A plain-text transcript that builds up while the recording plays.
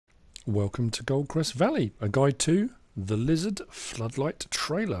Welcome to Goldcrest Valley, a guide to the Lizard Floodlight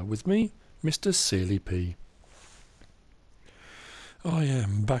Trailer with me, Mr. Sealy P. I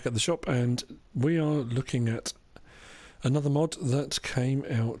am back at the shop and we are looking at another mod that came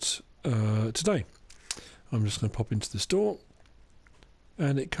out today. I'm just going to pop into the store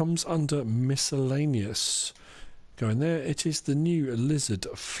and it comes under miscellaneous. Go in there, it is the new Lizard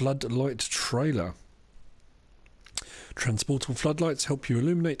Floodlight Trailer. Transportable floodlights help you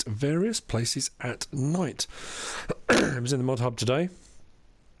illuminate various places at night. It was in the mod hub today.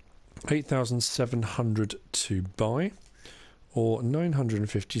 8,700 to buy or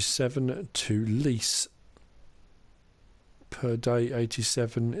 957 to lease. Per day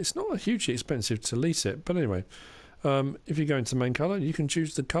 87. It's not hugely expensive to lease it, but anyway, if you go into the main colour, you can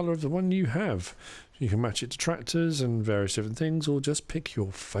choose the colour of the one you have. You can match it to tractors and various different things, or just pick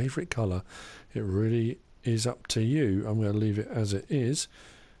your favourite colour. It really is up to you. I'm going to leave it as it is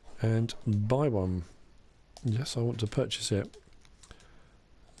and buy one. Yes, I want to purchase it.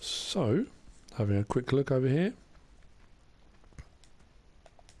 So, having a quick look over here.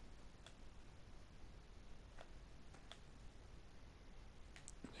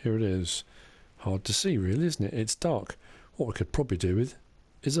 Here it is. Hard to see really, isn't it? It's dark. What we could probably do with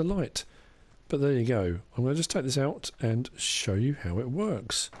is a light. But there you go. I'm going to just take this out and show you how it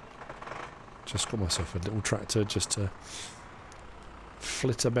works. Just got myself a little tractor just to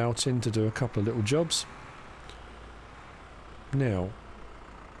flit about in to do a couple of little jobs. Now,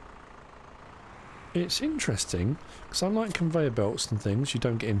 it's interesting because unlike conveyor belts and things, you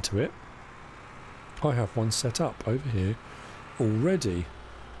don't get into it. I have one set up over here already,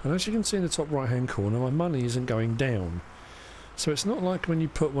 and as you can see in the top right hand corner, my money isn't going down. So it's not like when you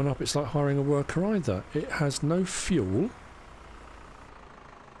put one up, it's like hiring a worker either. It has no fuel.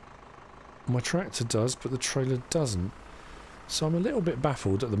 My tractor does, but the trailer doesn't. So I'm a little bit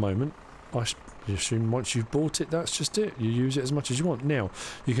baffled at the moment. I assume once you've bought it, that's just it. You use it as much as you want. Now,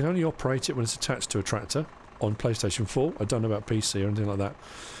 you can only operate it when it's attached to a tractor on PlayStation 4. I don't know about PC or anything like that.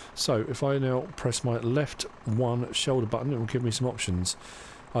 So if I now press my left one shoulder button, it will give me some options.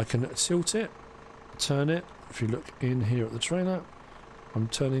 I can tilt it, turn it. If you look in here at the trailer, I'm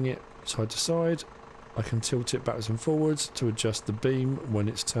turning it side to side. I can tilt it backwards and forwards to adjust the beam when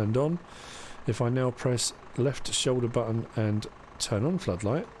it's turned on. If I now press left shoulder button and turn on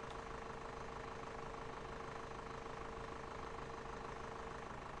floodlight,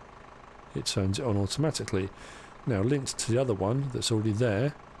 it turns it on automatically. Now linked to the other one that's already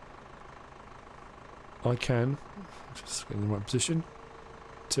there, I can, just get in the right position,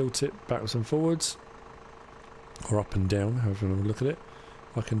 tilt it backwards and forwards, or up and down, however you want to look at it.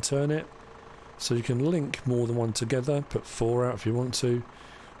 I can turn it, so you can link more than one together, put 4 out if you want to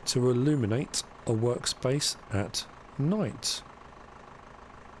illuminate a workspace at night.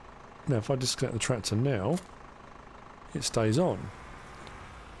 Now if I disconnect the tractor now, it stays on.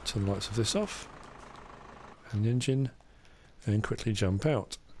 Turn the lights of this off, and the engine, and quickly jump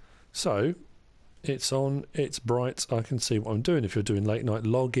out. So it's on, it's bright, I can see what I'm doing. If you're doing late night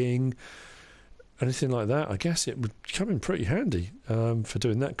logging, anything like that, I guess it would come in pretty handy for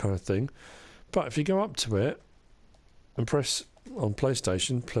doing that kind of thing. But if you go up to it and press on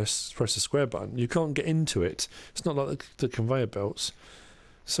PlayStation, press the square button, you can't get into it. It's not like the conveyor belts.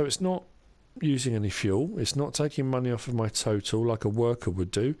 So it's not using any fuel. It's not taking money off of my total like a worker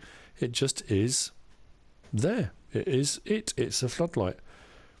would do. It just is there. It is it. It's a floodlight.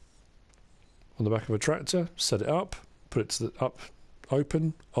 On the back of a tractor, set it up, put it to the up,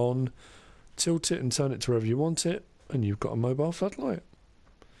 open, on, tilt it and turn it to wherever you want it, and you've got a mobile floodlight.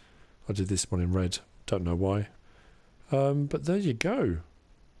 I did this one in red, don't know why. But there you go.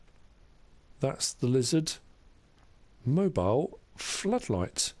 That's the Lizard mobile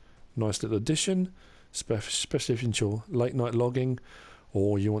floodlight. Nice little addition, especially if you're into late night logging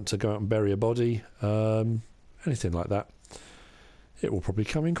or you want to go out and bury a body, anything like that. It will probably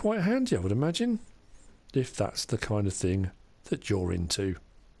come in quite handy, I would imagine, if that's the kind of thing that you're into.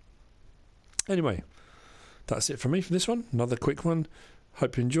 Anyway, that's it from me for this one. Another quick one.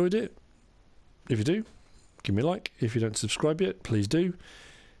 Hope you enjoyed it. If you do, give me a like. If you don't subscribe yet, please do.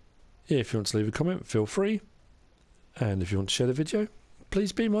 If you want to leave a comment, feel free. And if you want to share the video,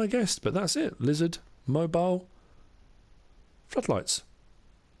 please be my guest. But that's it. Lizard mobile floodlights.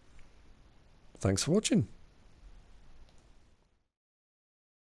 Thanks for watching.